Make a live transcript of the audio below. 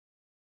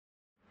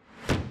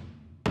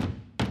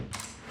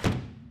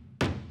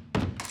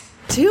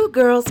Two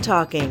girls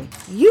talking.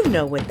 You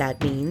know what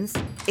that means.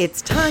 It's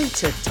time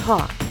to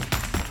talk.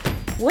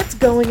 What's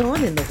going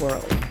on in the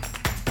world?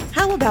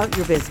 How about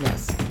your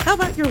business? How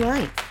about your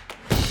life?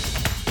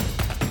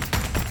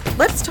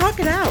 Let's talk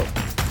it out.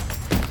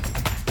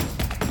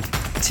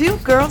 Two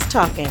girls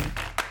talking.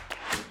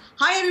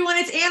 Hi everyone,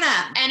 it's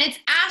Anna. And it's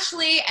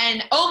Ashley,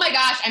 and oh my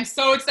gosh, I'm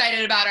so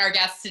excited about our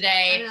guest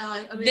today.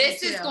 I know,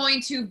 this is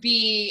going to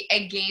be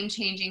a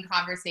game-changing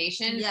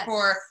conversation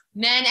for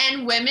men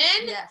and women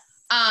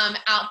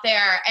out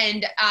there.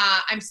 And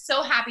I'm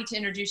so happy to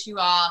introduce you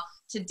all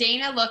to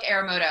Dana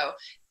Look-Aramoto.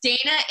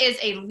 Dana is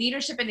a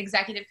leadership and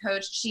executive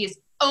coach. She is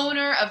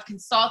owner of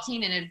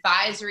consulting and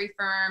advisory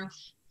firm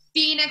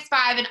Phoenix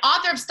 5 and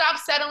author of Stop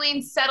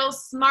Settling, Settle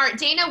Smart.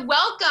 Dana,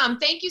 welcome.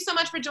 Thank you so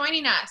much for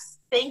joining us.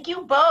 Thank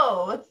you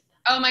both.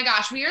 Oh my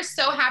gosh, we are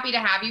so happy to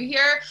have you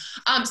here.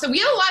 So we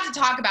have a lot to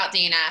talk about,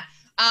 Dana.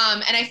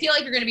 And I feel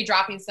like you're going to be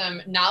dropping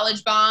some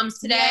knowledge bombs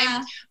today.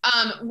 Yeah.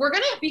 We're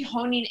going to be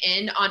honing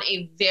in on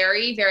a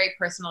very, very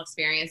personal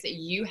experience that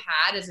you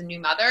had as a new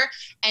mother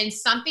and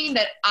something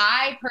that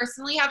I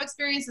personally have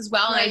experienced as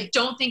well. Right. And I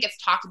don't think it's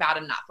talked about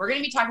enough. We're going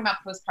to be talking about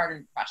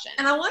postpartum depression.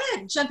 And I want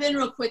to jump in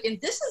real quick. And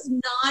this is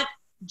not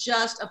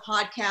just a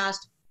podcast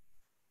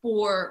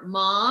for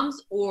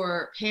moms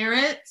or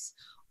parents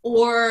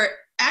or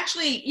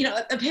actually,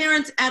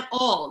 parents at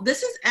all.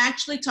 This is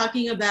actually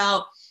talking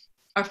about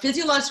our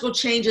physiological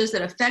changes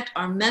that affect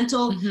our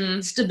mental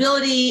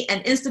stability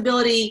and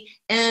instability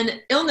and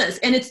illness.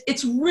 And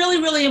it's really,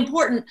 really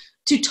important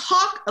to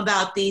talk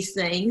about these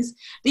things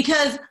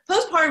because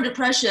postpartum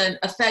depression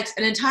affects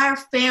an entire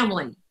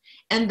family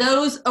and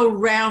those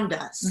around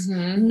us,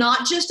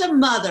 not just a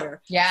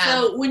mother. Yeah.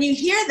 So when you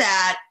hear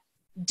that,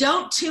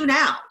 don't tune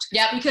out.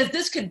 Yep. Because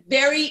this could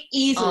very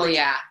easily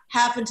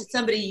happen to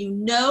somebody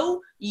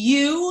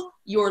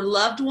your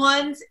loved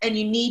ones, and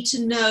you need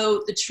to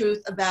know the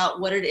truth about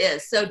what it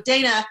is. So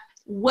Dana,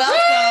 welcome.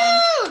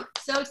 Woo!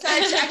 So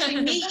excited to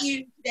actually meet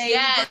you today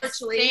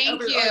virtually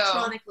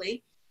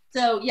electronically.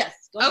 So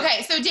yes. Go ahead.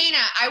 Okay, so Dana,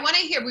 I want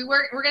to hear,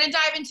 we're going to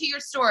dive into your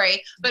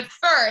story, but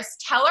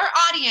first tell our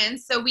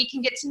audience so we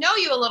can get to know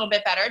you a little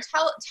bit better.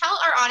 Tell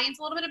our audience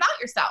a little bit about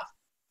yourself.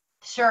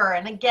 Sure.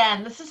 And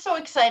again, this is so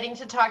exciting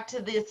to talk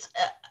to this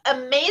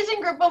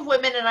amazing group of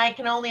women. And I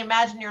can only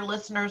imagine your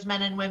listeners,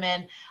 men and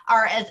women,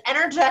 are as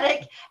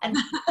energetic and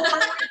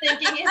forward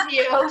thinking as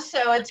you.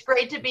 So it's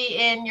great to be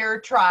in your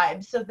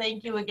tribe. So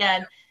thank you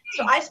again.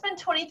 So I spent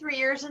 23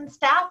 years in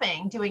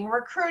staffing, doing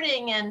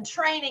recruiting and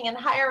training and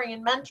hiring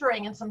and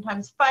mentoring and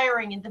sometimes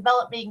firing and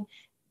developing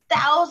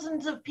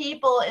thousands of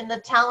people in the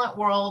talent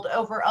world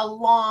over a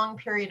long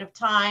period of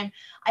time.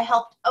 I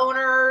helped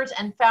owners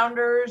and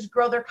founders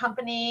grow their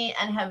company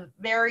and have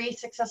very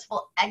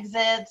successful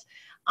exits.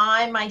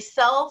 I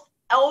myself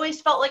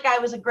always felt like I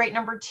was a great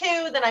number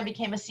two. Then I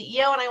became a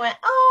CEO and I went,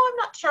 I'm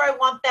not sure I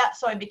want that.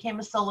 So I became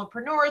a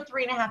solopreneur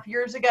 3.5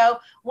 years ago,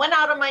 went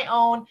out on my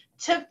own,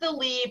 took the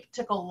leap,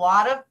 took a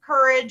lot of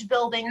courage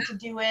building to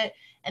do it.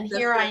 And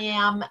here I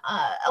am.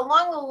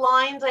 Along the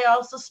lines, I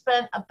also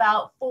spent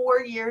about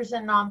 4 years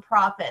in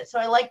nonprofit. So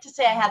I like to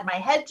say I had my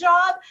head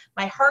job,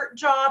 my heart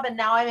job, and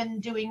now I'm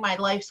doing my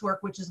life's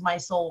work, which is my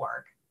soul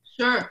work.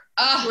 Sure.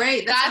 Oh,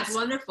 great. That's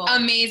wonderful.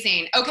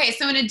 Amazing. Okay,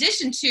 so in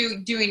addition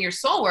to doing your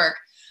soul work,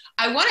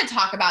 I want to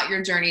talk about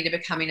your journey to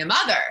becoming a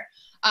mother.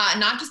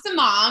 Not just a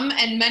mom,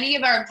 and many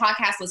of our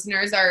podcast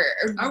listeners are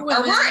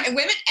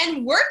women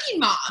and working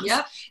moms.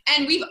 Yep.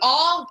 And we've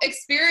all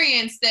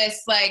experienced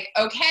this, like,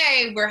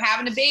 okay, we're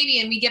having a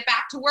baby and we get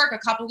back to work a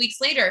couple weeks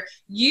later.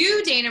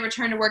 You, Dana,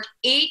 returned to work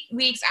 8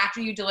 weeks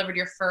after you delivered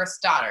your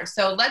first daughter.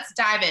 So let's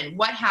dive in.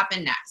 What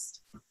happened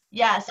next?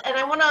 Yes, and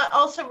I want to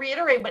also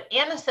reiterate what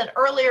Anna said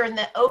earlier in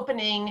the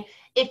opening.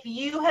 If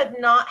you have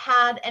not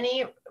had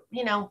any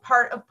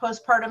part of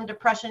postpartum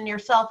depression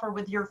yourself or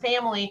with your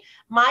family,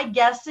 my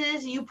guess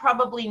is you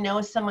probably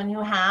know someone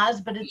who has,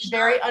 but it's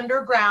very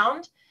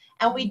underground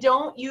and we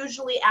don't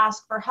usually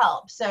ask for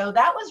help. So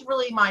that was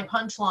really my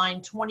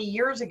punchline 20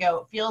 years ago.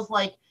 It feels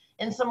like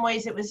in some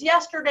ways it was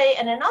yesterday,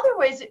 and in other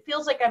ways it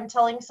feels like I'm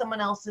telling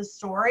someone else's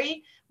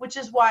story, which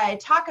is why I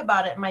talk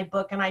about it in my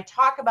book and I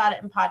talk about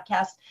it in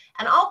podcasts,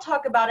 and I'll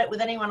talk about it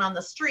with anyone on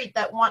the street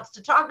that wants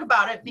to talk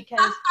about it,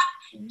 because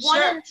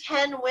 1 in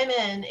 10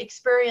 women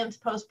experience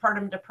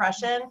postpartum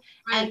depression.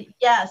 Right. And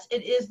yes,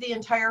 it is the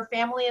entire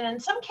family, and in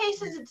some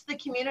cases it's the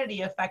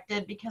community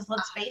affected, because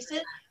let's face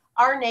it,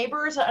 our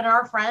neighbors and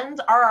our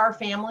friends are our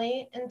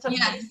family. In some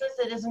cases,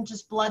 it isn't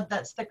just blood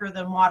that's thicker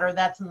than water.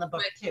 That's in the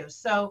book too.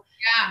 So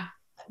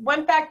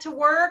went back to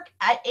work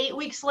at 8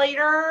 weeks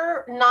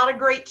later, not a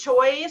great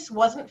choice,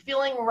 wasn't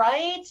feeling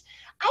right.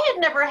 I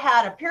had never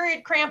had a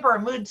period cramp or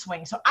a mood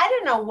swing. So I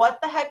didn't know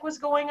what the heck was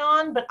going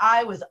on, but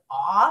I was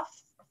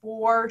off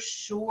for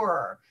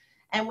sure.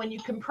 And when you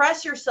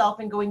compress yourself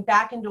and going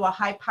back into a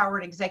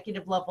high-powered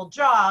executive level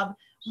job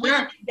with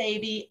a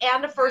baby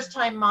and a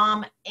first-time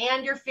mom,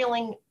 and you're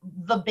feeling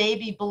the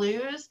baby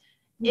blues,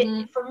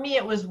 for me,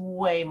 it was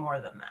way more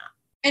than that.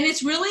 And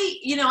it's really,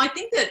 I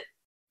think that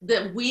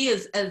that we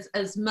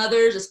as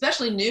mothers,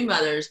 especially new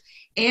mothers,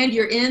 and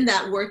you're in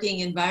that working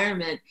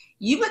environment,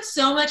 you put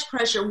so much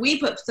pressure, we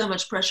put so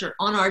much pressure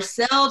on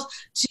ourselves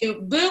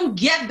to boom,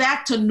 get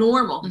back to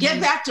normal, get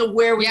back to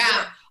where we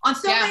were on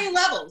so many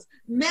levels,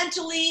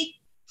 mentally,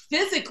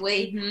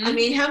 physically. I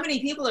mean, how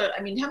many people are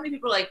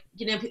like,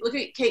 you know, look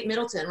at Kate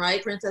Middleton,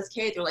 right? Princess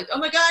Kate. They're like, oh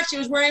my God, she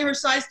was wearing her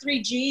size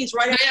 3 jeans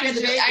right after she had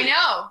the baby. I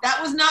know.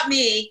 That was not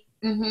me.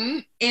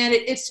 And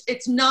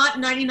it's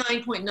not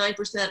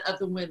 99.9% of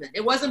the women.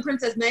 It wasn't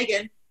Princess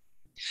Meghan.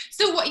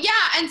 So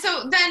and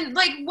so then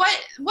like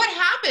what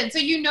happened? So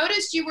you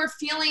noticed you were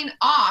feeling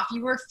off,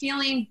 you were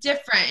feeling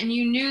different, and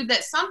you knew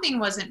that something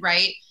wasn't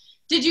right.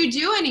 Did you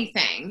do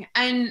anything?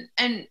 And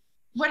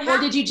what happened?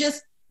 Or did you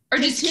just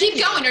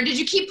keep going, or did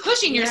you keep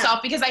pushing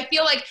yourself? Because I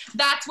feel like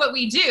that's what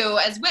we do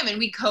as women.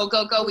 We go,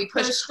 we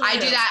push. I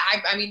do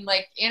that. I mean,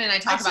 like Anna and I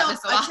talk about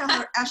this a lot. I tell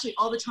her Ashley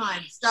all the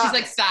time, stop. She's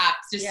like, stop,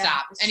 just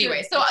stop.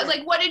 Anyway, so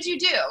like, what did you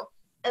do?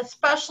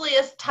 Especially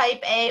as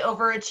type A,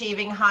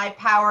 overachieving,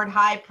 high-powered,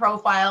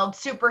 high-profiled,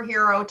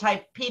 superhero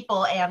type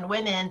people and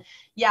women.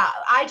 Yeah,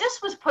 I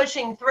just was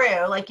pushing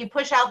through. Like, you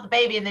push out the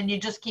baby and then you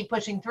just keep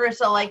pushing through.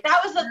 So like,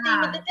 that was the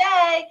theme of the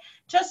day.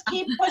 Just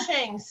keep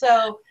pushing.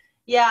 So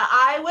yeah,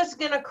 I was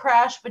going to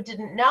crash, but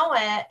didn't know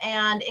it.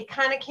 And it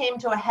kind of came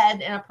to a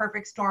head in a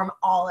perfect storm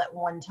all at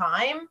one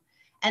time.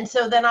 And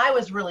so then I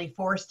was really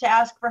forced to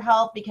ask for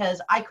help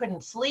because I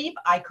couldn't sleep.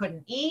 I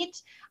couldn't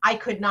eat. I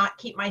could not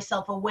keep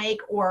myself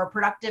awake or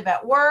productive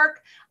at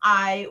work.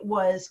 I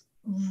was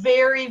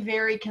very,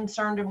 very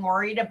concerned and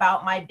worried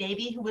about my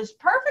baby, who was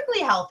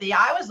perfectly healthy.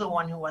 I was the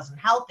one who wasn't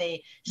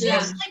healthy. She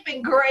was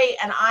sleeping great.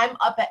 And I'm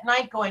up at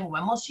night going,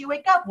 when will she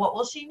wake up? What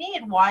will she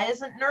need? Why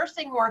isn't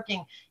nursing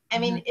working? I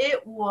mean,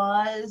 it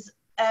was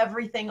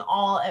everything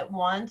all at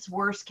once,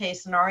 worst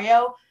case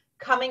scenario,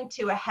 coming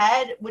to a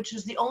head, which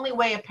was the only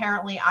way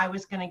apparently I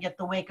was going to get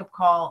the wake-up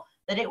call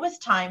that it was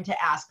time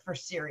to ask for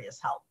serious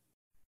help.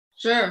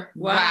 Sure.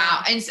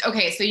 Wow. And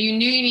okay, so you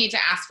knew you need to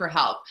ask for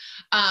help.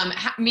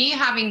 Me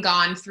having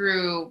gone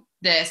through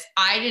this,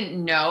 I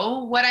didn't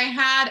know what I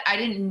had. I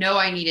didn't know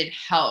I needed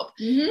help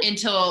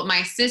until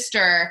my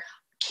sister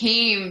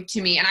came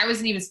to me, and I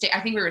wasn't even I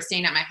think we were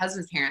staying at my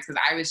husband's parents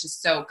because I was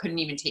just couldn't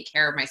even take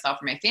care of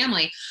myself or my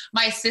family.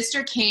 My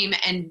sister came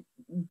and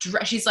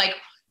she's like,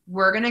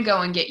 we're going to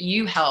go and get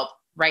you help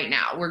right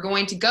now. We're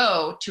going to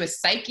go to a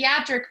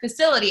psychiatric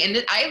facility.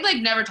 And I've like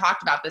never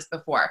talked about this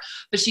before,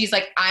 but she's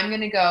like, I'm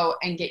going to go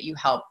and get you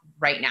help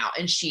right now.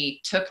 And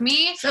she took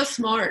me. So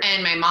smart.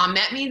 And my mom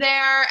met me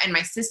there, and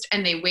my sister,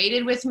 and they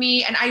waited with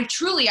me. And I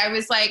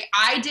was like,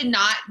 I did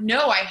not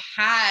know I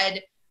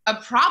had a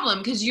problem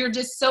because you're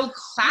just so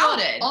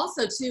clouded. Well,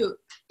 also too,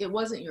 it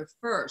wasn't your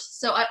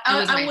first. So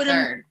I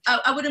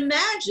would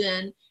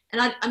imagine,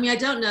 and I mean, I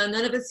don't know,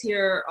 none of us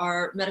here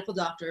are medical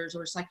doctors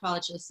or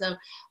psychologists. So,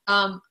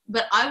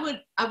 but I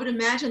would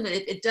imagine that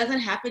if it doesn't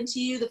happen to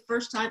you the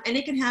first time, and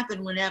it can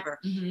happen whenever,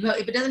 but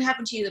if it doesn't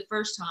happen to you the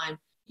first time,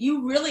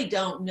 you really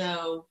don't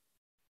know,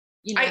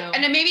 you know.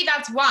 And then maybe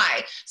that's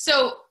why.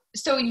 So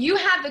you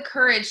had the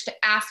courage to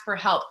ask for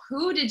help.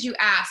 Who did you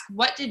ask?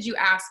 What did you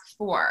ask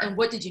for? And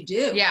what did you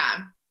do? Yeah.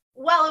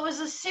 Well, it was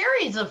a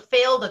series of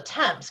failed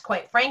attempts,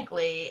 quite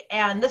frankly.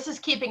 And this is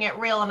keeping it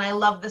real. And I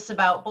love this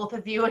about both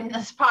of you in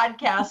this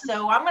podcast.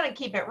 So I'm going to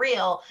keep it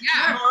real.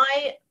 Yeah.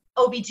 My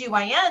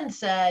OBGYN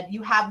said,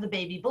 you have the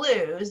baby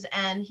blues.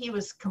 And he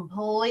was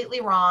completely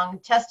wrong.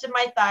 Tested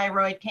my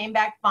thyroid, came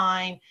back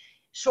fine.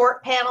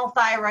 Short panel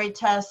thyroid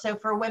test. So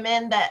for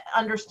women that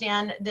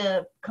understand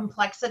the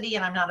complexity,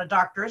 and I'm not a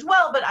doctor as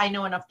well, but I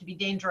know enough to be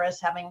dangerous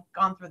having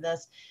gone through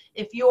this.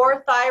 If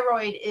your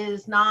thyroid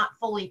is not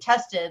fully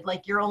tested,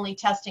 like you're only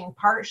testing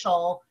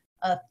partial,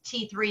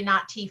 T3,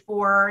 not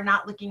T4,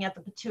 not looking at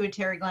the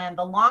pituitary gland,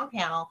 the long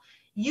panel,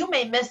 you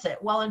may miss it.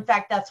 Well, in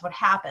fact, that's what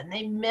happened.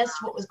 They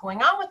missed what was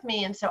going on with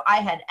me. And so I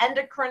had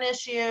endocrine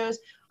issues.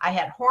 I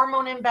had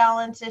hormone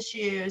imbalance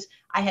issues.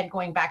 I had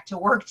going back to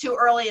work too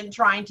early and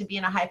trying to be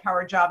in a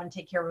high-powered job and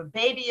take care of a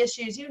baby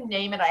issues. You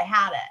name it, I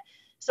had it.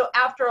 So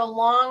after a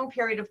long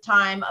period of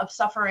time of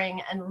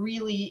suffering and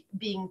really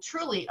being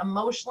truly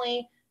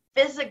emotionally,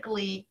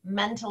 physically,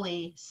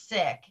 mentally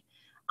sick,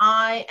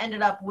 I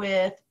ended up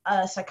with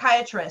a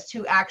psychiatrist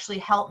who actually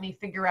helped me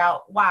figure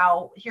out,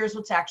 wow, here's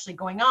what's actually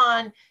going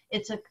on.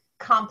 It's a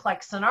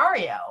complex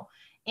scenario.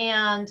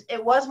 And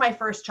it was my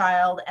first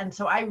child. And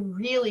so I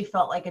really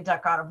felt like a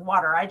duck out of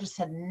water. I just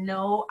had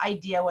no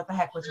idea what the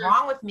heck was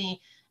wrong with me.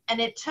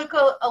 And it took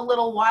a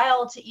little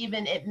while to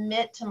even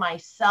admit to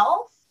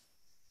myself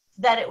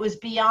that it was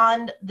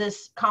beyond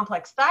this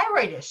complex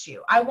thyroid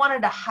issue. I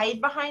wanted to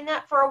hide behind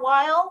that for a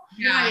while.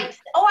 Yeah.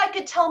 I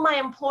could tell my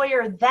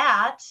employer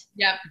that.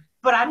 Yep.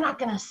 But I'm not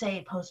going to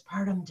say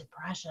postpartum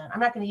depression. I'm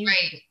not going to use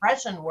the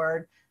depression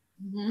word.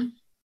 Mm-hmm.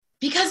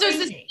 Because there's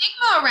a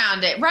stigma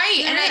around it, right?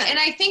 Yeah. And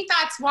I think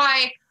that's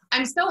why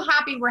I'm so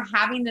happy we're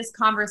having this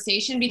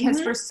conversation, because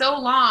for so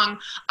long,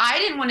 I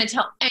didn't want to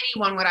tell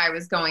anyone what I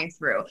was going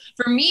through.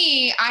 For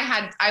me,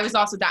 I was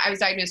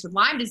diagnosed with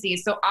Lyme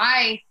disease. So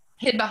I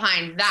hid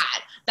behind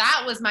that.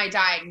 That was my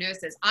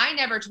diagnosis. I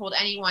never told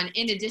anyone,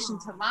 in addition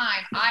to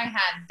Lyme, I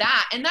had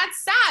that. And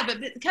that's sad, but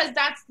because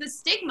that's the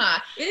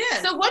stigma. It is.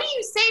 So what do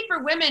you say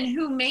for women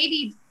who may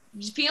be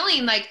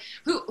feeling like,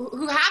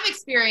 who have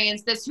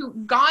experienced this, who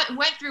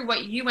went through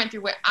what you went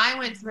through, what I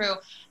went through,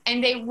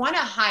 and they want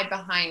to hide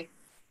behind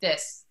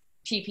this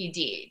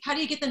PPD? How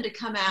do you get them to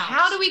come out?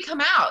 How do we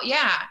come out?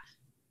 Yeah.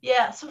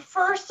 Yeah. So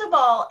first of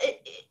all,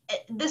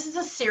 this is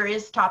a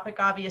serious topic,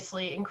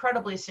 obviously,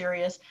 incredibly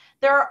serious.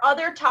 There are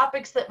other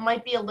topics that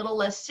might be a little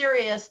less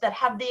serious that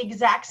have the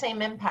exact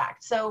same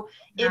impact. So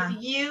if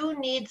you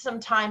need some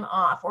time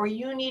off, or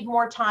you need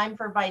more time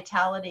for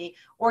vitality,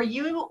 or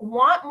you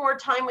want more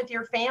time with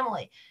your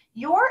family,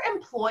 your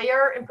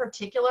employer in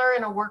particular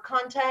in a work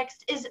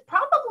context is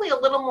probably a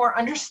little more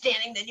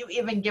understanding than you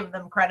even give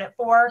them credit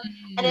for.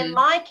 Mm-hmm. And in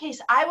my case,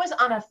 I was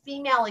on a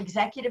female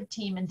executive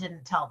team and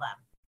didn't tell them.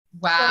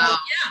 Wow.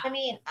 So, I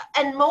mean,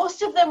 and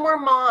most of them were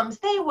moms.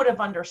 They would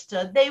have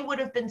understood. They would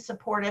have been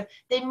supportive.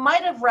 They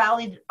might have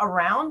rallied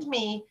around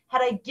me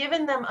had I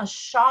given them a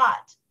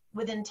shot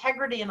with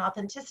integrity and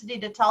authenticity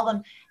to tell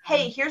them,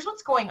 hey, here's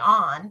what's going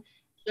on.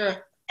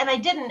 Sure. And I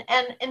didn't.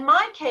 And in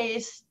my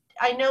case,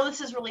 I know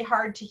this is really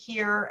hard to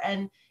hear.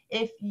 And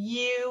if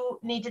you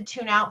need to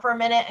tune out for a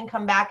minute and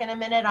come back in a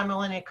minute, I'm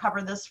only going to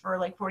cover this for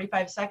like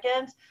 45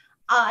 seconds.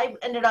 I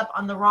ended up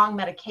on the wrong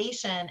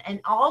medication and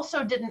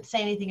also didn't say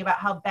anything about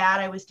how bad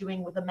I was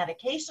doing with the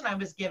medication I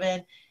was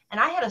given. And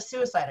I had a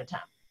suicide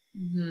attempt.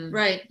 Mm-hmm.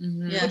 Right.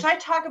 Mm-hmm. Yeah. Which I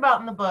talk about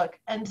in the book.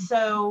 And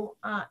so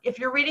if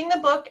you're reading the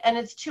book and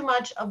it's too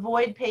much,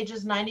 avoid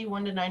pages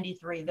 91 to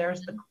 93.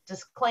 There's the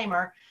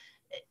disclaimer.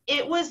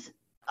 It was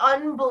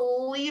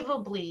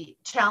unbelievably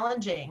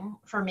challenging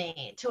for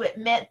me to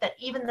admit that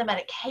even the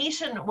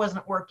medication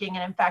wasn't working.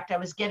 And in fact, I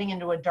was getting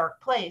into a dark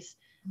place.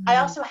 I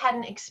also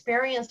hadn't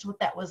experienced what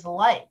that was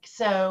like.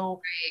 So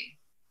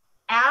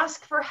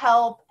ask for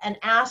help and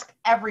ask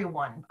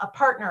everyone, a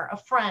partner, a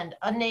friend,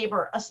 a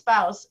neighbor, a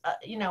spouse,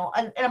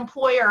 an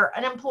employer,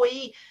 an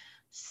employee,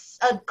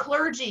 a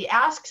clergy.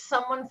 Ask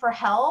someone for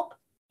help,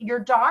 your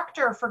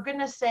doctor, for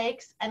goodness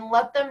sakes, and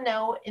let them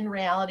know in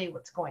reality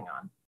what's going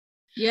on.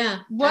 Yeah.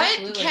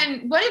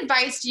 What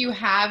advice do you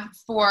have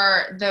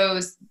for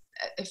those,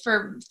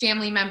 for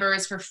family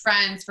members, for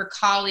friends, for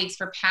colleagues,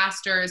 for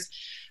pastors,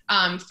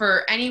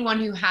 for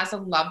anyone who has a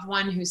loved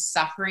one who's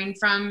suffering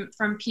from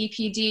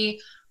PPD?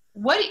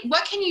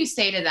 What can you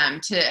say to them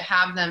to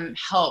have them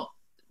help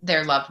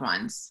their loved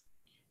ones?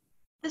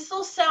 This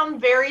will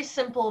sound very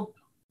simple.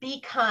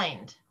 Be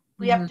kind.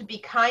 We have to be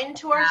kind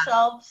to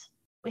ourselves.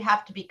 We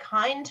have to be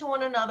kind to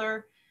one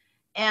another.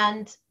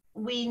 And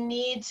we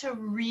need to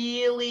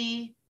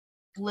really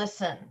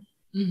listen.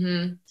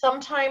 Mm-hmm.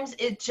 Sometimes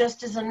it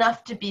just is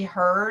enough to be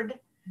heard.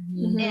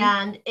 Mm-hmm.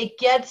 And it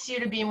gets you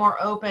to be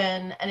more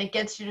open, and it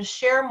gets you to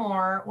share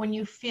more when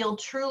you feel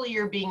truly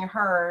you're being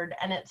heard.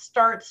 And it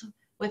starts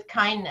with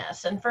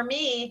kindness. And for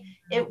me,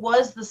 it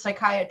was the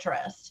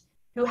psychiatrist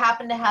who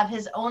happened to have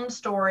his own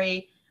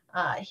story.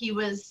 He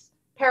was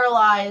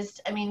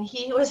paralyzed. I mean,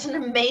 he was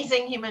an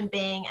amazing human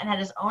being and had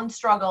his own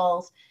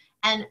struggles.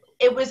 And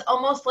it was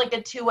almost like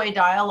a two-way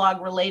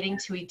dialogue relating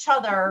to each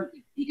other.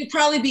 You could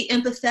probably be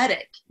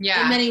empathetic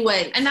in many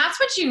ways. And that's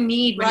what you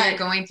need when you're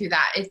going through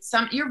that.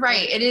 You're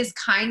right. It is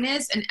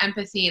kindness and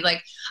empathy.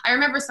 Like, I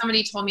remember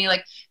somebody told me,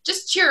 like,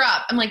 just cheer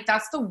up. I'm like,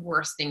 that's the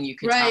worst thing you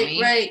could tell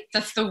me. Right.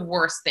 That's the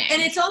worst thing.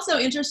 And it's also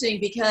interesting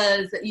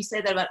because you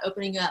say that about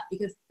opening up,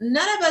 because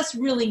none of us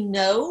really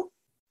know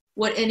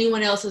what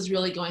anyone else is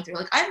really going through.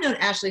 Like, I've known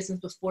Ashley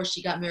since before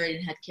she got married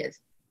and had kids.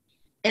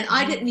 And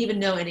I didn't even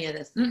know any of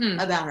this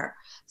about her.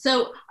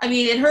 So, I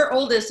mean, and her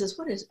oldest is,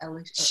 what is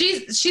Ellie?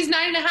 She's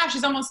 9.5.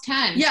 She's almost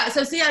 10. Yeah.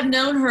 So see, I've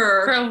known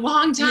her for a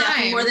long time.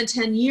 Yeah, for more than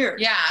 10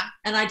 years. Yeah.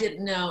 And I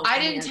didn't know. I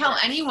didn't tell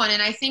anyone.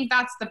 And I think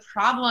that's the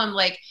problem.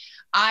 Like,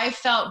 I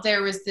felt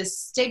there was this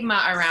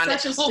stigma around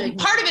it. Well,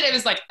 part of it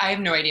was like, I have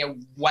no idea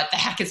what the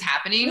heck is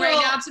happening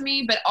right now to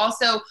me. But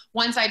also,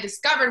 once I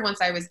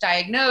was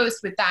diagnosed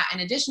with that, in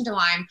addition to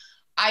Lyme,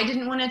 I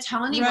didn't want to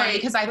tell anyone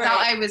because I thought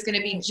I was going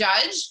to be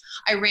judged.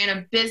 I ran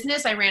a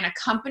business. I ran a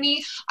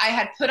company. I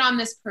had put on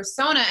this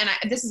persona, and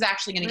this is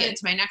actually going to get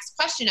into my next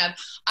question of,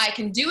 I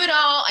can do it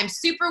all. I'm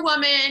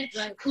Superwoman.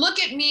 Look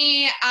at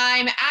me.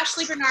 I'm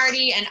Ashley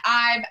Bernardi, and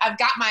I've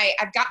got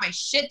my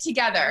shit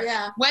together.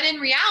 Yeah. When in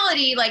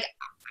reality, like,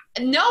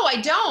 no,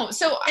 I don't.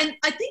 So, and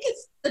I think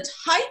it's the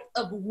type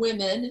of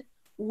women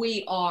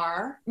we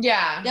are,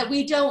 that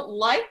we don't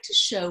like to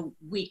show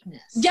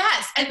weakness.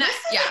 Yes. And that's,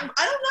 I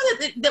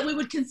don't know that we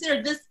would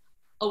consider this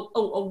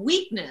a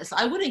weakness.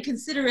 I wouldn't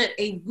consider it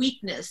a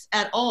weakness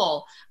at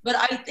all, but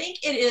I think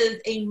it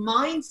is a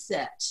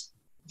mindset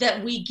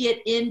that we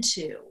get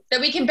into. That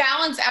we can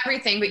balance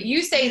everything, but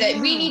you say that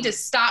we need to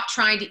stop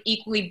trying to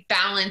equally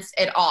balance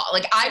it all.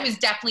 Like, I was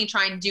definitely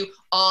trying to do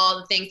all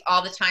the things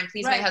all the time.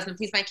 Please my husband,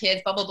 please my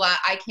kids, blah, blah, blah.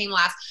 I came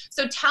last.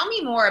 So tell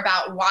me more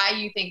about why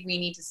you think we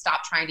need to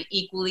stop trying to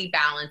equally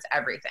balance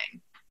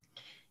everything.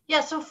 Yeah,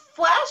 so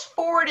flash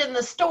forward in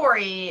the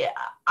story,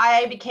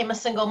 I became a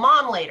single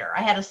mom later.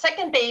 I had a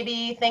second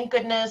baby, thank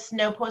goodness,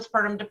 no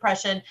postpartum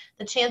depression.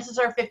 The chances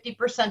are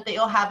 50% that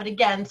you'll have it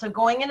again. So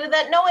going into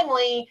that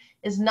knowingly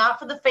is not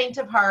for the faint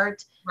of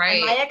heart. Right.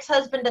 And my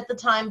ex-husband at the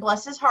time,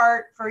 bless his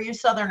heart, for you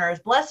Southerners,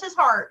 bless his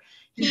heart.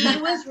 He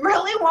was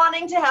really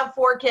wanting to have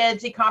 4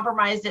 kids. He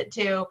compromised it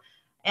too.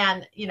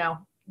 And, you know,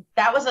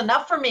 that was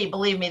enough for me,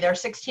 believe me. They're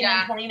 16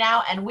 and 20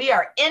 now, and we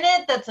are in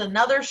it. That's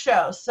another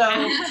show. So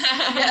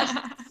yes,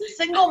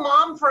 single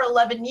mom for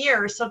 11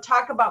 years. So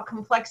talk about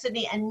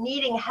complexity and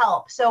needing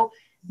help. So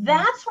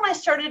that's when I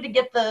started to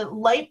get the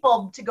light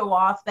bulb to go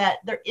off that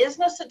there is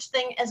no such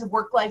thing as a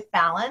work-life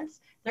balance.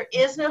 There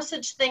is no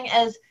such thing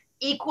as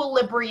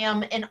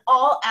equilibrium in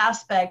all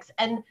aspects.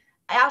 And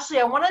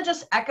Ashley, I want to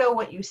just echo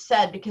what you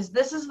said, because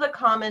this is the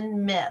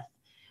common myth.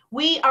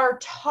 We are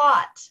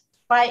taught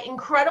by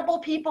incredible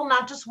people,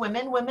 not just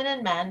women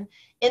and men,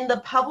 in the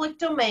public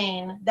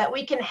domain, that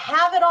we can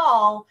have it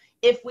all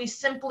if we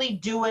simply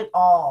do it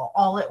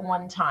all at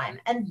one time.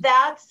 And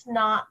that's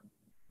not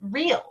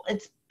real.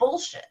 It's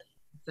bullshit.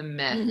 It's a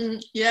myth. Mm-hmm.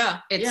 Yeah.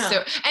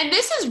 So, and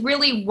this is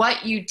really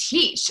what you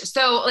teach.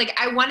 So like,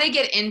 I want to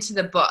get into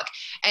the book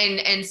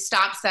and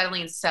stop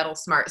settling, settle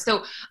smart.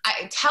 So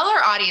tell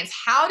our audience,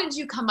 how did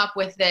you come up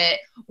with it?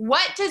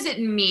 What does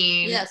it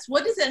mean? Yes.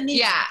 What does it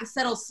mean to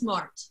settle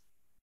smart?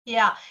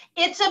 Yeah,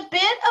 it's a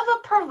bit of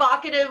a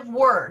provocative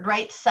word,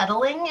 right?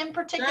 Settling in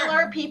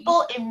particular,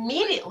 people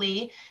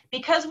immediately,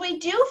 because we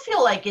do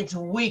feel like it's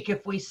weak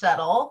if we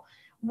settle,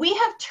 we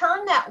have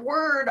turned that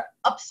word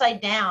upside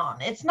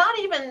down. It's not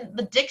even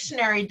the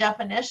dictionary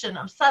definition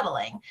of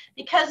settling,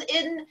 because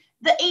in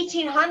the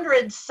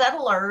 1800s,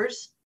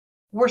 settlers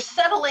were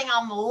settling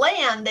on the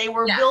land. They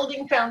were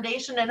building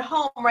foundation and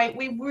home, right?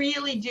 We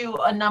really do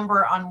a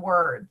number on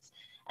words.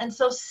 And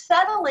so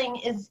settling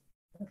is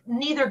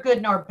neither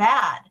good nor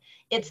bad.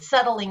 It's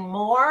settling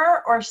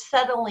more or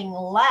settling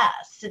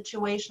less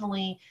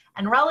situationally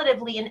and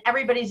relatively in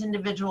everybody's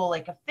individual,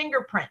 like a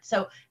fingerprint.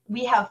 So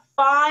we have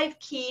 5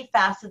 key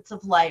facets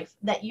of life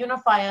that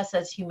unify us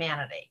as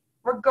humanity,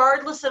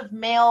 regardless of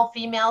male,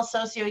 female,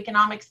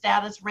 socioeconomic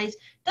status, race,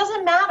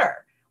 doesn't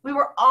matter. We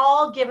were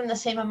all given the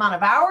same amount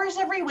of hours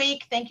every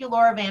week. Thank you,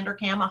 Laura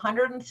Vanderkam,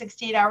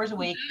 168 hours a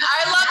week.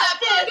 I love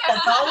that.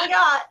 That's all we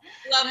got.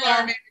 Love Laura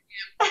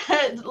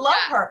Vanderkam. Love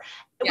her.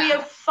 We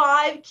have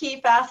 5 key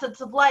facets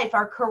of life.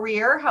 Our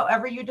career,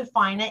 however you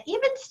define it,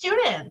 even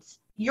students.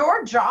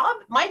 Your job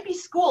might be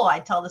school. I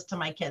tell this to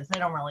my kids. They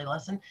don't really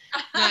listen.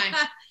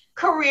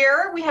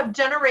 Career, we have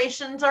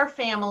generations, our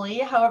family,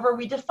 however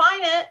we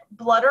define it,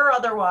 blood or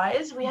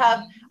otherwise. We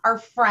have our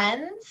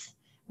friends.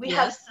 We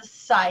have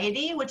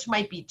society, which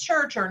might be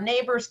church or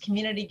neighbors,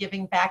 community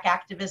giving back,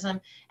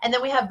 activism. And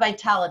then we have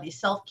vitality,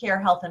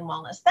 self-care, health, and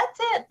wellness. That's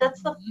it.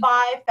 That's the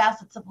 5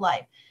 facets of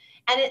life.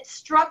 And it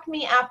struck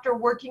me after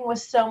working with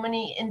so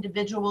many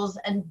individuals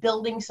and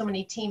building so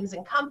many teams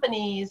and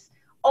companies,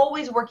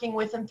 always working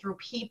with and through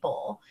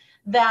people,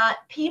 that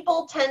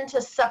people tend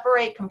to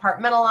separate,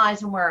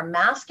 compartmentalize, and wear a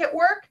mask at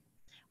work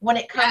when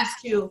it comes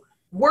to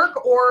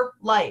work or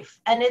life.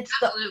 And it's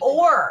the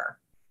or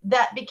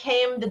that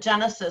became the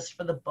genesis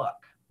for the book.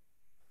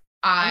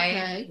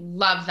 I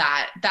love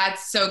that.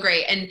 That's so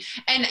great. And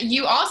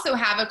you also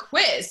have a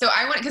quiz. So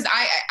I want, because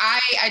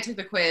I took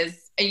the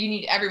quiz. You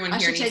need, everyone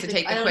here needs to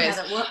take the quiz.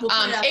 It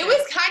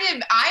was kind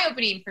of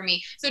eye-opening for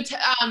me. So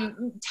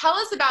tell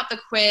us about the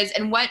quiz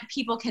and what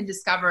people can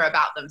discover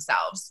about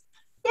themselves.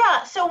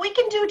 Yeah, so we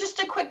can do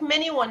just a quick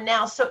mini one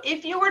now. So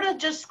if you were to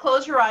just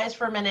close your eyes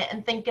for a minute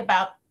and think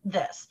about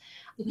this.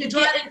 If you're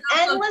driving,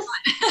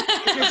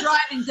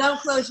 don't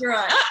close your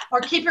eyes.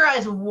 Or keep your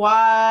eyes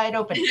wide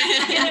open.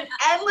 Get an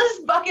endless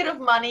bucket of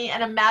money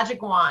and a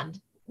magic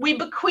wand. We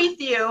bequeath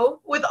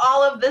you with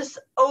all of this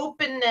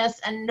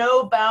openness and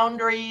no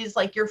boundaries,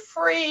 like you're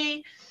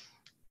free.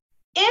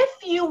 If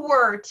you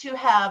were to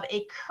have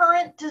a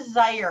current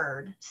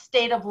desired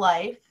state of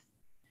life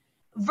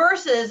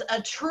versus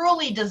a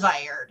truly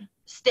desired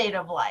state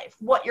of life,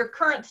 what your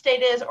current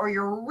state is or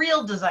your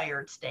real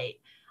desired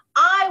state,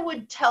 I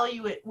would tell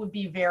you it would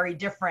be very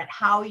different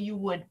how you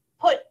would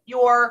put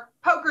your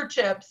poker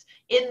chips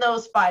in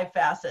those 5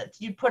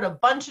 facets. You'd put a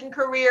bunch in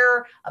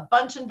career, a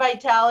bunch in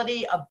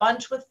vitality, a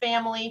bunch with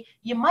family.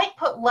 You might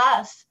put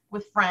less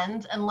with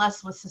friends and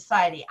less with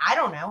society. I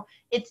don't know.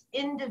 It's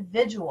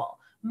individual.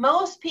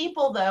 Most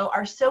people, though,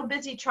 are so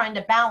busy trying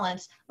to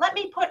balance. Let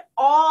me put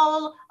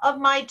all of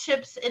my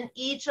chips in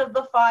each of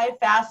the 5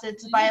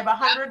 facets. If I have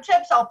 100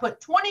 chips, I'll put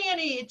 20 in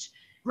each.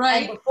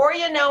 Right. And before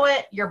you know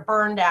it, you're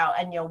burned out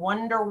and you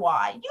wonder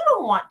why. You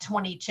don't want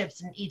 20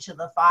 chips in each of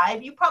the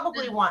 5. You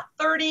probably want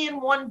 30 in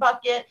one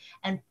bucket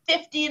and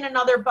 50 in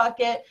another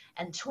bucket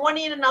and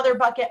 20 in another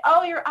bucket.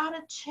 Oh, you're out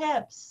of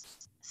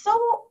chips. So,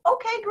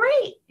 okay,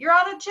 great. You're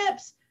out of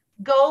chips.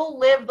 Go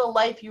live the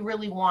life you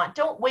really want.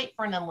 Don't wait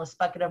for an endless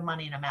bucket of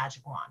money and a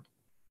magic wand.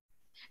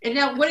 And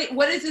now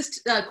what is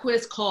this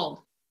quiz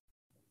called?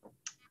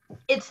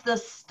 It's the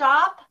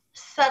Stop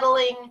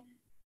Settling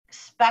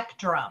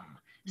Spectrum.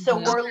 So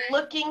we're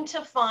looking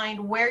to find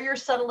where you're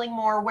settling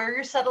more, where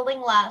you're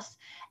settling less,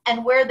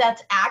 and where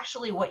that's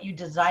actually what you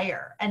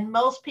desire. And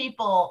most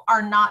people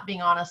are not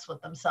being honest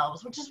with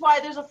themselves, which is why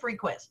there's a free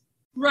quiz.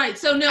 Right.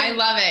 So no, I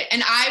love it.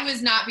 And I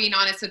was not being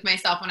honest with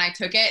myself when I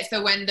took it.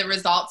 So when the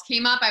results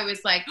came up, I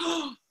was like,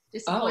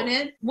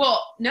 disappointed.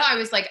 Well, no, I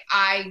was like,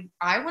 I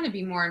want to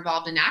be more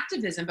involved in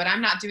activism, but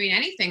I'm not doing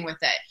anything with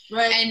it.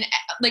 Right. And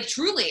like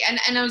truly,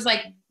 and I was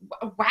like,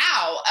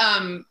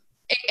 wow.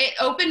 It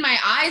opened my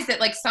eyes that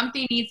like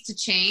something needs to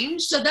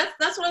change. So that's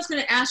what I was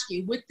going to ask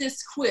you with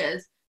this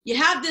quiz. You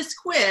have this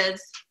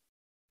quiz,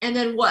 and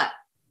then what?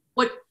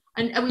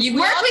 And you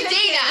work with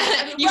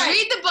Dana. You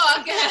read the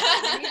book. You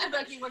read the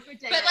book. You work with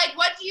Dana. But like,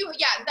 what do you?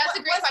 Yeah, that's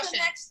a great question. What's the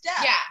next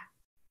step? Yeah.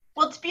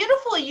 Well, it's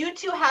beautiful you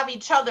two have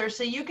each other,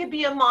 so you could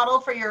be a model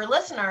for your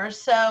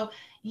listeners. So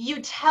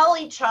you tell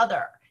each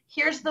other,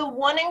 here's the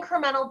one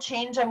incremental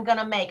change I'm going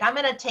to make. I'm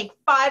going to take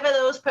 5 of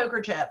those poker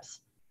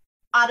chips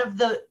out of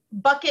the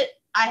bucket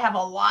I have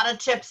a lot of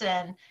chips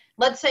in.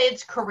 Let's say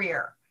it's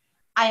career.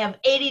 I have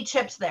 80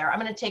 chips there. I'm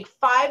going to take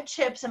 5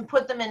 chips and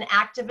put them in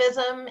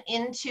activism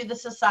into the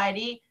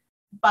society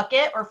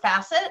bucket or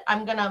facet.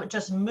 I'm going to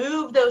just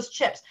move those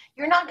chips.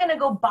 You're not going to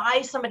go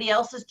buy somebody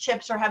else's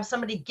chips or have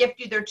somebody gift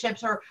you their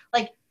chips or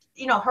like,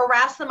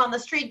 harass them on the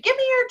street. Give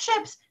me your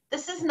chips.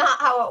 This is not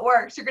how it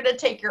works. You're going to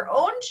take your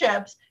own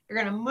chips.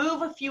 You're going to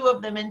move a few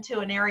of them into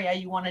an area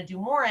you want to do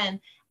more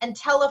in and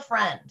tell a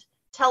friend,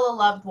 tell a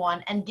loved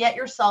one, and get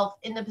yourself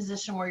in the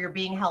position where you're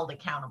being held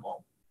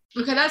accountable.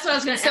 Okay, that's what I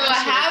was going to So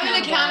ask. have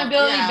an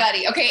accountability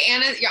buddy. Okay,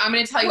 Anna, I'm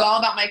going to tell you all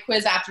about my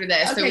quiz after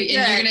this. Okay,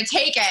 and you're going to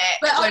take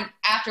it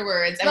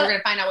afterwards, and we're going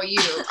to find out what you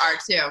are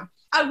too.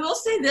 I will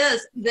say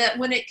this, that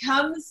when it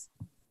comes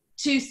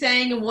to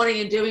saying and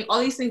wanting and doing all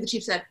these things that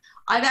you've said,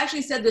 I've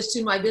actually said this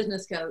to my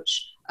business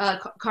coach,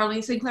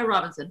 Carlene Sinclair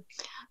Robinson.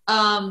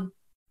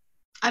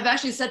 I've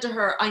actually said to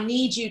her, I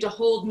need you to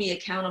hold me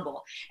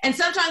accountable. And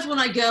sometimes when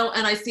I go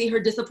and I see her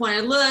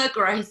disappointed look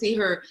or I see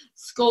her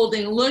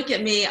scolding look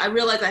at me, I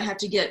realize I have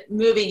to get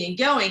moving and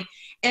going.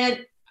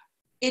 And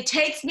it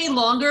takes me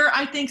longer,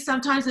 I think,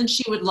 sometimes than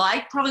she would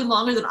like, probably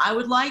longer than I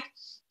would like,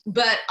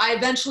 but I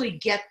eventually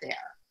get there.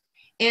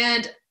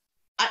 And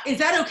is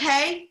that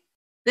okay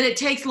that it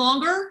takes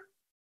longer?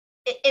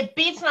 It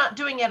beats not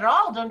doing it at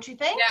all, don't you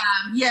think?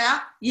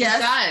 Yeah, yes.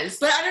 It does.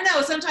 But I don't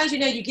know. Sometimes, you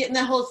get in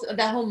that whole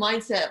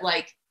mindset,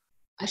 like,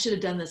 I should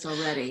have done this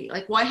already.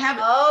 Like, why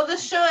haven't? Oh, the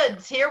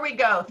shoulds. Here we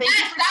go. Thank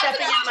you for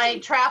stepping in my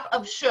trap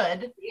of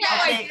should. Yeah,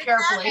 I'll say it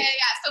carefully. Yeah.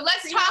 So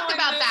let's talk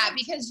about that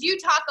because you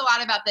talk a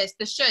lot about this,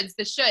 the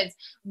shoulds.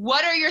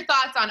 What are your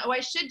thoughts on, I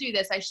should do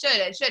this. I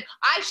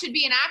should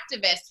be an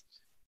activist.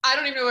 I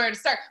don't even know where to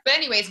start. But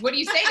anyways, what do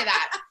you say to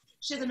that?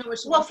 She doesn't know what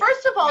she Well, wants.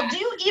 first of all, do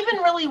you even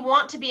really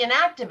want to be an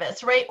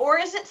activist, right? Or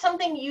is it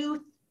something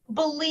you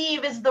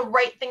believe is the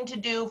right thing to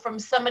do from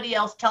somebody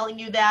else telling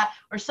you that,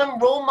 or some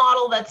role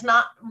model that's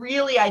not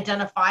really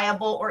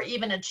identifiable or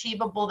even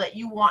achievable that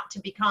you want to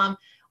become?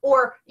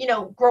 Or,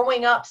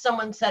 growing up,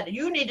 someone said,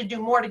 you need to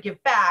do more to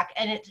give back.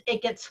 And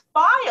it gets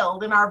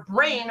filed in our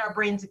brain. Our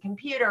brain's a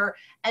computer.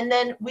 And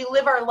then we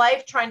live our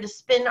life trying to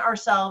spin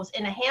ourselves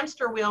in a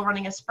hamster wheel,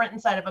 running a sprint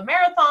inside of a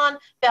marathon,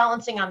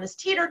 balancing on this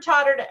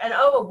teeter-totter. And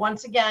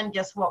once again,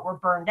 guess what? We're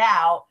burned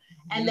out.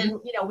 And then,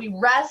 we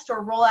rest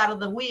or roll out of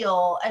the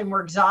wheel and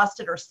we're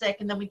exhausted or sick.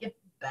 And then we get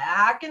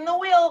back in the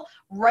wheel,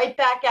 right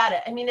back at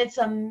it. I mean, it's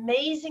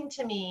amazing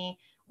to me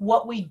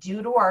what we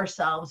do to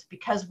ourselves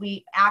because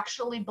we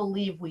actually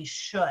believe we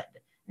should,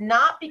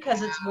 not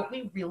because it's what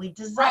we really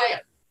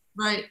desire.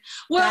 Right.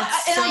 Well,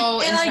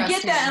 I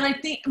get that. And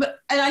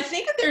I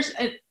think that there's,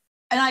 and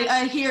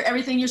I hear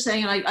everything you're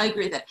saying and I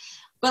agree with that.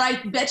 But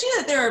I bet you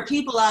that there are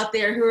people out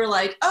there who are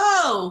like,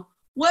 oh,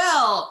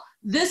 well,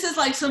 this is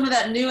like some of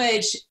that new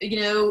age,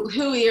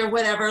 hooey or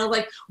whatever.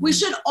 Like we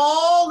should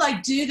all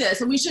like do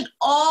this and we should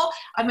all,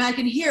 I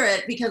can hear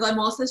it because I'm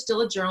also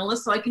still a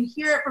journalist. So I can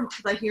hear it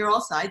because I hear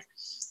all sides,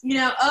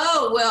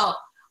 oh, well,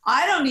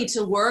 I don't need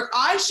to work.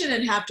 I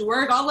shouldn't have to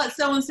work. I'll let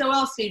so-and-so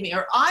else feed me,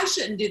 or I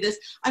shouldn't do this.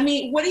 I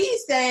mean, what do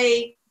you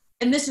say?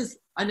 And this is,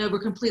 I know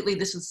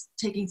this is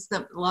taking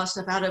a lot of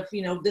stuff out of,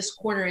 this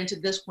corner into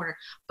this corner,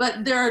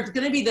 but there are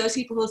going to be those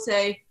people who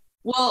say,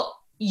 well,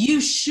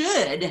 you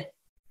should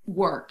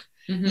work.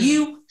 Mm-hmm.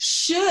 You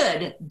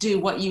should do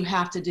what you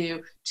have to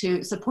do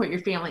to support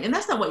your family. And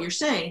that's not what you're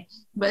saying,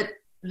 but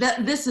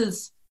this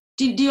is,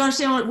 do you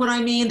understand what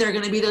I mean? There are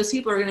going to be those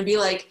people who are going to be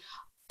like,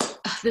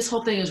 this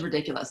whole thing is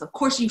ridiculous. Of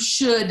course you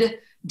should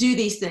do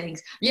these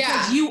things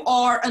because you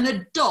are an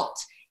adult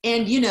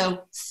and,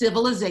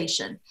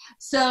 civilization.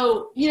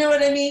 So, you know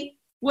what I mean?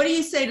 What do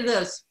you say to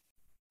those?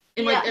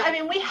 We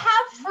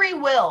have free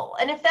will.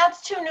 And if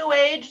that's too new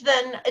age,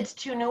 then it's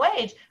too new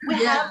age.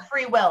 We have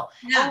free will.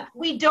 Yeah. And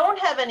we don't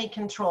have any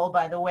control,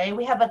 by the way.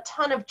 We have a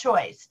ton of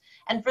choice.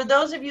 And for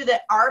those of you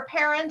that are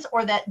parents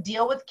or that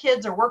deal with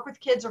kids or work with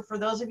kids, or for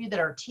those of you that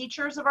are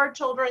teachers of our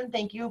children,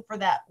 thank you for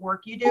that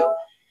work you do.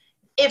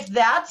 If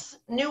that's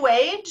new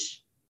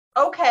age,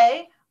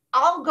 okay,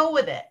 I'll go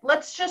with it.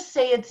 Let's just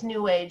say it's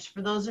new age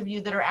for those of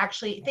you that are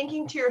actually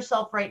thinking to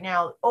yourself right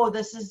now, oh,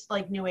 this is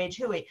like new age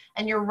hooey.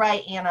 And you're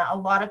right, Anna. A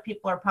lot of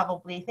people are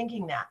probably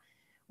thinking that.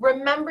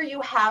 Remember,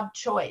 you have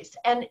choice,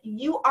 and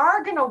you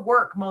are going to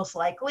work most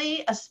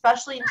likely,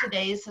 especially in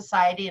today's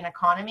society and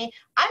economy.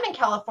 I'm in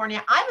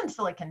California. I'm in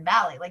Silicon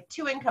Valley, like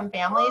 2-income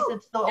families.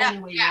 It's the only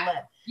way you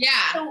live.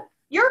 Yeah. So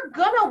you're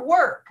going to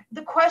work.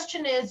 The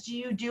question is, do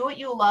you do what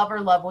you love or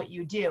love what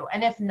you do?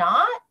 And if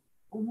not,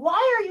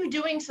 why are you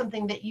doing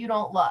something that you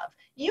don't love?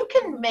 You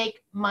can make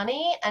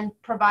money and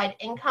provide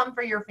income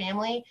for your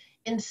family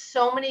in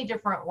so many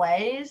different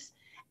ways.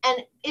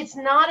 And it's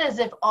not as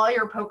if all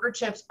your poker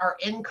chips are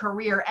in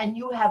career and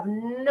you have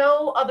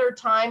no other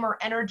time or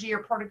energy or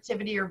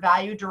productivity or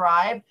value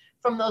derived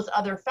from those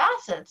other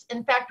facets.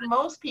 In fact,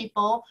 most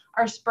people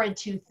are spread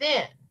too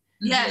thin.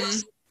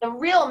 Yes. The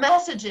real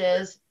message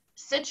is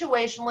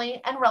situationally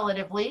and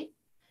relatively,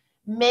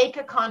 make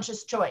a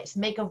conscious choice,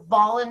 make a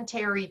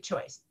voluntary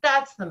choice.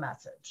 That's the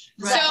message.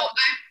 Right. So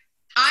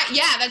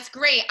yeah, that's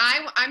great.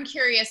 I'm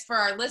curious for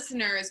our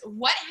listeners,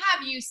 what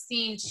have you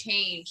seen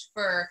change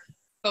for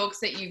folks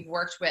that you've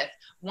worked with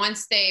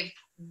once they've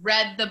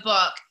read the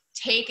book,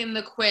 taken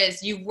the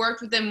quiz, you've worked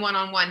with them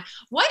one-on-one?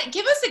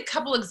 Give us a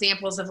couple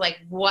examples of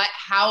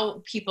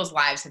how people's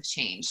lives have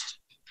changed.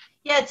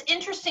 Yeah, it's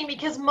interesting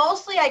because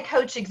mostly I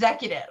coach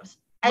executives.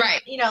 And,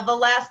 right. The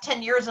last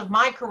 10 years of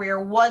my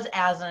career was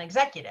as an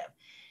executive.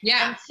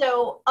 Yeah. And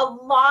so a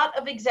lot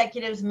of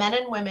executives, men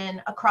and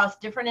women across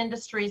different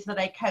industries that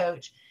I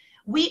coach,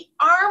 we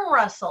arm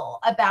wrestle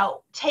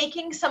about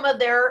taking some of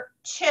their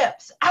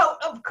chips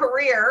out of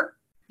career.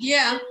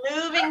 Yeah. And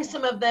moving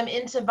some of them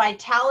into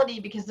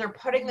vitality because they're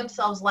putting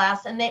themselves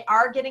last and they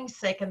are getting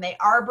sick and they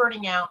are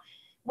burning out.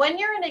 When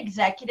you're an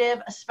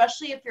executive,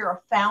 especially if you're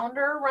a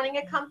founder running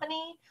a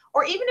company,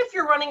 or even if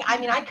you're running, I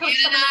coach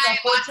someone in a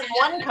Fortune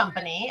 1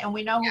 company, and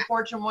we know who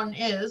Fortune 1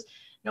 is,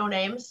 no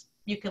names,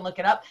 you can look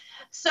it up.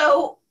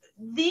 So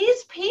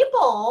these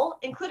people,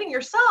 including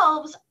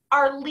yourselves,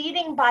 are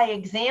leading by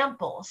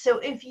example. So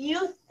if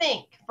you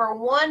think for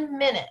 1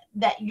 minute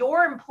that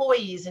your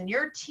employees and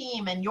your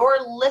team and your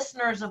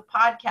listeners of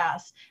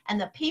podcasts and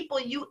the people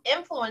you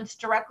influence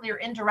directly or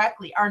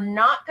indirectly are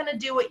not going to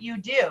do what you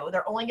do,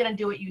 they're only going to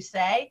do what you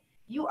say,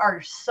 you are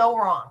so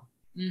wrong.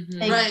 Mm-hmm.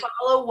 They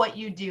follow what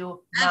you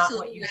do, not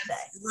what you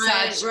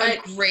say. Such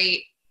a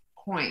great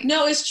point.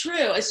 No, it's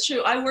true. It's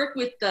true. I work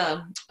with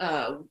one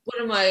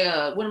of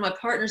my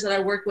partners that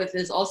I work with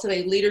is also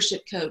a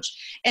leadership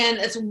coach, and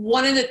it's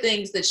one of the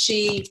things that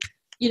she,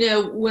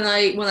 when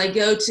I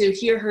go to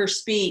hear her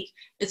speak,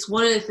 it's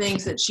one of the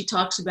things that she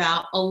talks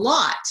about a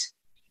lot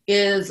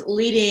is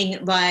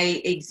leading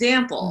by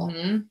example.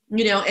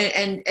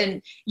 Mm-hmm.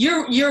 And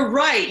you're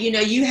right.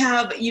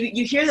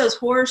 You hear those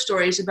horror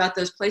stories about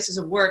those places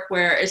of work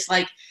where it's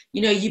like,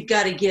 you've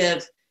got to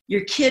give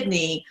your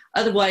kidney,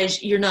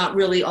 otherwise you're not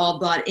really all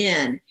bought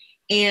in.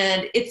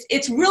 And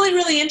it's really,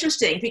 really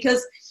interesting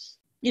because,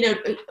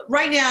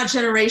 right now,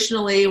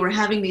 generationally, we're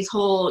having these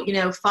whole,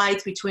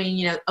 fights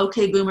between,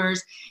 okay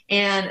boomers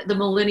and the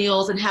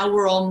millennials and how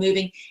we're all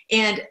moving.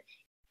 And,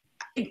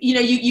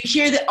 you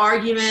hear the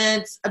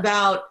arguments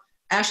about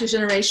Ashley's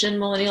generation,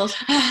 millennials,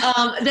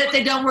 that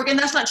they don't work. And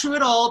that's not true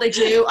at all. They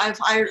do. I've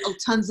hired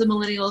tons of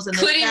millennials and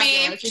they're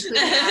fabulous.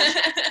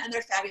 And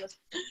they're fabulous.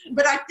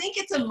 But I think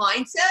it's a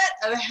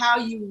mindset of how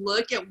you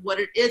look at what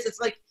it is. It's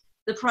like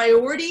the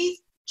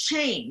priorities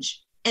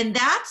change, and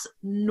that's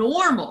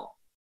normal.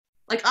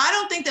 Like, I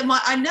don't think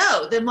that I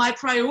know that my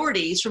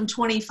priorities from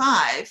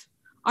 25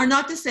 are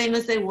not the same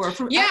as they were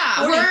from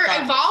 45. We're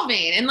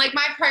evolving, and like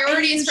my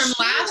priorities from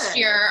last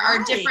year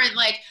are different.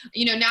 Like,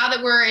 now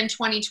that we're in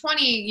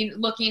 2020,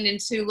 looking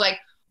into like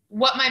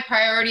what my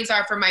priorities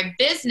are for my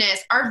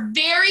business are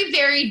very,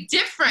 very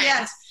different.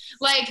 Yes.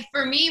 Like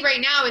for me right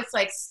now, it's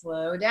like,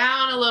 slow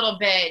down a little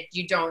bit.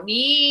 You don't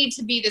need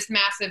to be this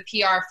massive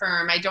PR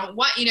firm. I don't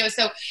want,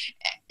 so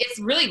it's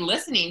really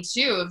listening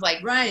too, of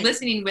like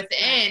listening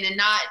within and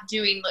not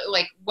doing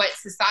like what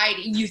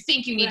society you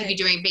think you need to be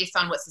doing based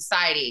on what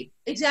society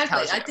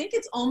tells you. I think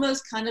it's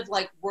almost kind of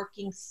like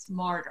working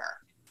smarter.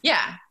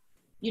 Yeah.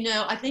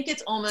 I think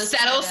it's almost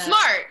settle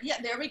smart.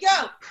 Yeah, there we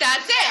go.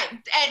 That's it.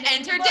 And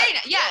enter Dana.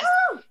 Yes.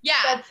 Woo! Yeah.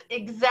 That's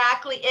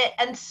exactly it.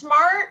 And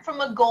SMART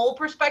from a goal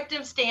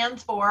perspective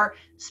stands for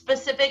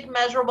specific,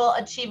 measurable,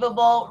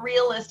 achievable,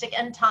 realistic,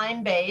 and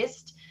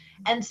time-based.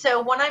 And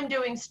so when I'm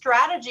doing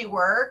strategy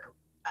work,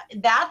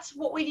 that's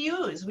what we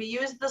use. We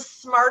use the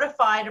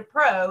SMARTified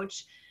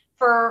approach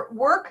for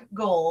work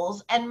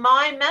goals. And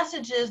my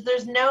message is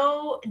there's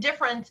no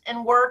difference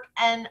in work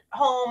and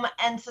home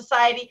and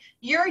society.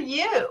 You're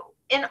you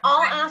in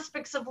all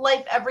aspects of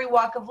life, every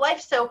walk of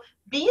life. So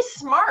be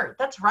smart.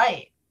 That's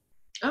right.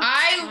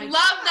 I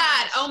love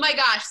that. Oh my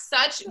gosh.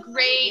 Such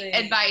great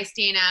advice,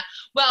 Dana.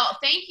 Well,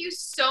 thank you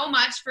so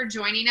much for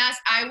joining us.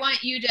 I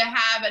want you to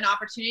have an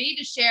opportunity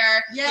to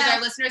share with our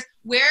listeners.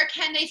 Where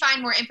can they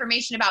find more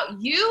information about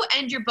you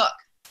and your book?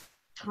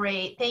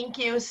 Great. Thank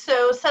you.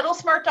 So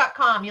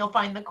settlesmart.com, you'll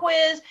find the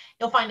quiz.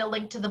 You'll find a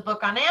link to the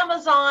book on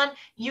Amazon.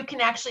 You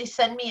can actually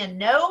send me a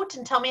note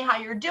and tell me how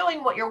you're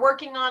doing, what you're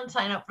working on.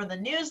 Sign up for the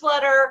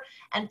newsletter,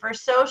 and for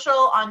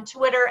social on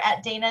Twitter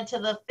at Dana to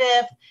the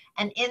 5th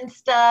and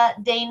Insta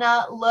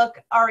Dana Look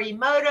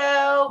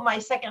Arimoto. My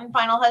second and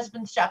final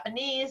husband's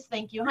Japanese.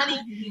 Thank you, honey.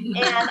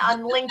 And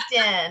on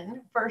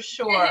LinkedIn for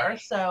sure.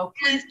 So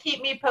please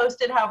keep me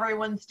posted how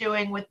everyone's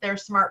doing with their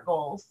SMART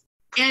goals.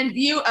 And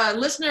you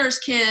listeners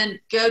can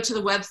go to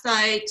the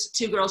website,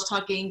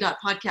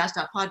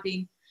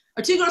 twogirlstalking.podcast.podbean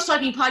or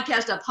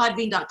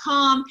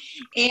twogirlstalkingpodcast.podbean.com,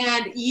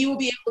 and you will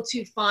be able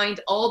to find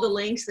all the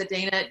links that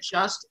Dana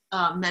just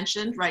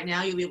mentioned right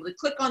now. You'll be able to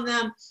click on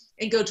them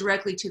and go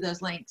directly to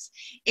those links.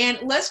 And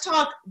let's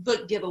talk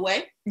book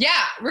giveaway.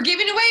 Yeah, we're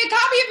giving away a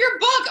copy of your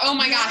book. Oh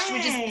my gosh,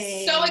 which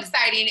is so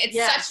exciting. It's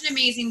such an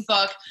amazing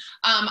book.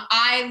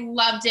 I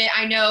loved it.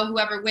 I know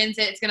whoever wins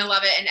it is going to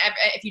love it. And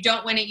if you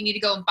don't win it, you need to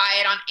go and buy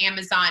it on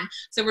Amazon.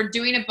 So we're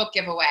doing a book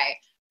giveaway.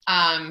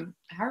 How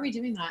are we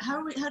doing that? How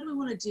do we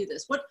want to do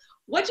this?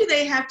 What do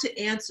they have to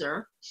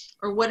answer,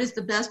 or what is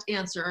the best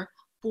answer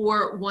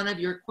for one of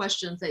your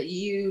questions that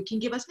you can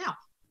give us now?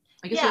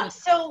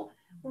 So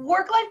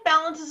work-life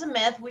balance is a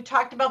myth. We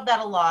talked about that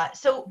a lot.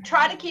 So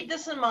try to keep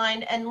this in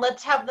mind, and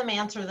let's have them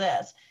answer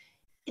this.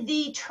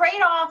 The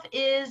trade-off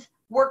is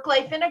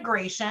work-life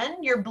integration.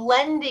 You're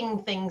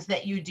blending things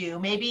that you do.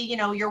 Maybe,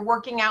 you're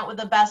working out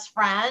with a best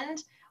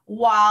friend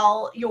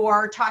while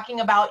you're talking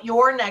about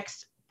your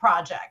next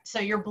project. So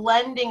you're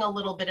blending a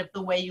little bit of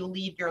the way you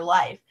lead your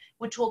life,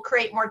 which will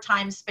create more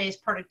time, space,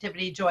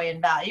 productivity, joy, and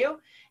value.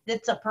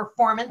 It's a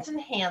performance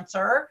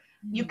enhancer.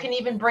 You can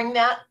even bring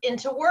that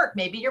into work.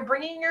 Maybe you're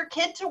bringing your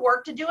kid to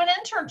work to do an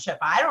internship.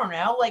 I don't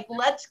know.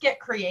 Let's get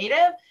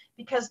creative,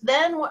 because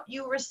then what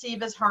you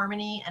receive is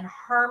harmony, and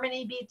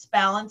harmony beats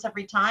balance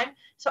every time.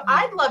 So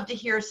I'd love to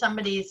hear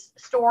somebody's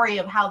story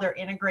of how they're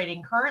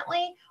integrating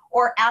currently,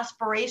 or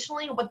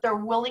aspirationally, what they're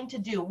willing to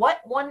do. What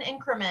one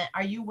increment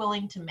are you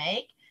willing to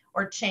make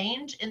or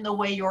change in the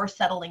way your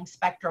settling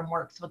spectrum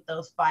works with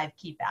those 5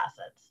 key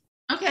facets?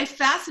 Okay,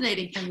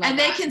 fascinating. And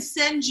they can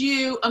send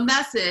you a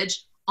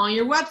message on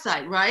your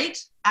website,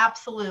 right?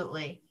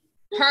 Absolutely.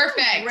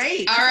 Perfect.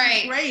 Great. All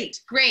right.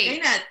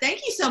 Great. Dana,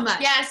 thank you so much.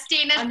 Yes,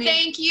 Dana,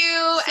 thank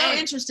you. So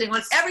interesting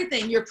on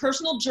everything, your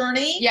personal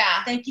journey.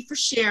 Yeah. Thank you for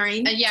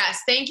sharing.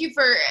 Yes, thank you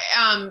for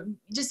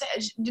just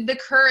the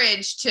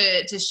courage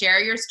to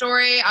share your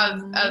story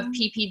of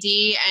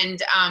PPD,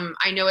 and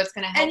I know it's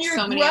going to help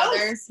so many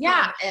others.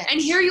 Yeah, and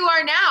here you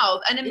are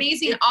now, an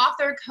amazing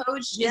author,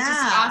 coach. It's just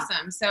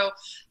awesome. So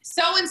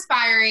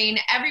inspiring.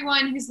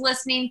 Everyone who's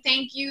listening,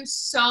 thank you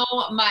so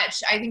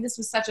much. I think this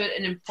was such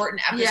an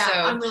important episode.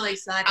 Yeah, I'm really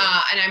excited.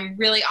 And I'm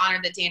really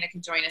honored that Dana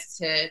could join us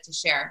to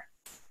share.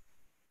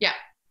 Yeah.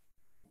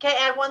 Can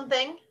I add one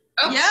thing?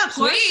 Oh, yeah,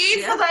 please.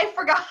 Because I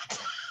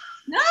forgot.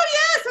 No,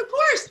 yes, of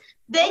course.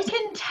 They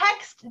can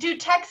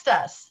text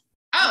us.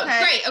 Oh,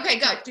 great. Okay,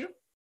 good.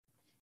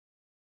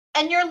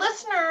 And your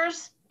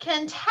listeners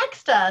can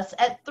text us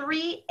at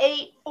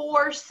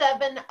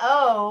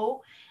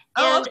 38470.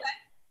 And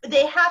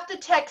they have to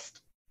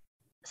text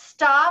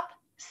 "Stop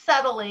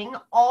Settling,"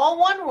 all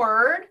one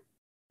word,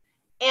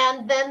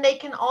 and then they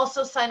can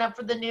also sign up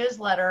for the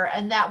newsletter,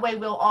 and that way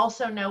we'll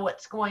also know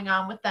what's going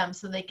on with them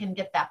so they can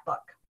get that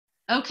book.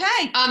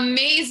 Okay.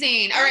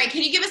 Amazing. All right,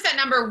 can you give us that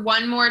number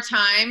one more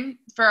time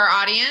for our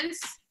audience?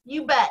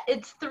 You bet.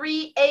 It's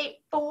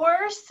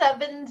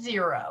 38470.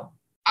 All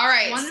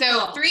right, wonderful.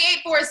 So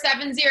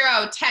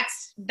 38470,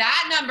 text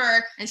that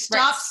number and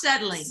stop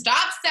settling.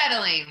 Stop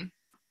settling.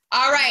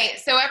 All right,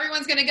 so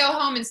everyone's going to go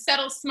home and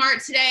settle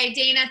smart today.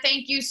 Dana,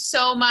 thank you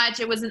so much.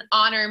 It was an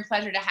honor and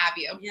pleasure to have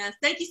you. Yes,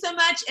 thank you so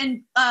much.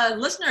 And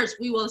listeners,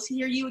 we will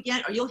hear you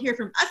again, or you'll hear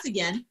from us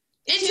again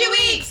in 2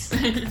 weeks.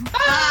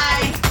 Bye.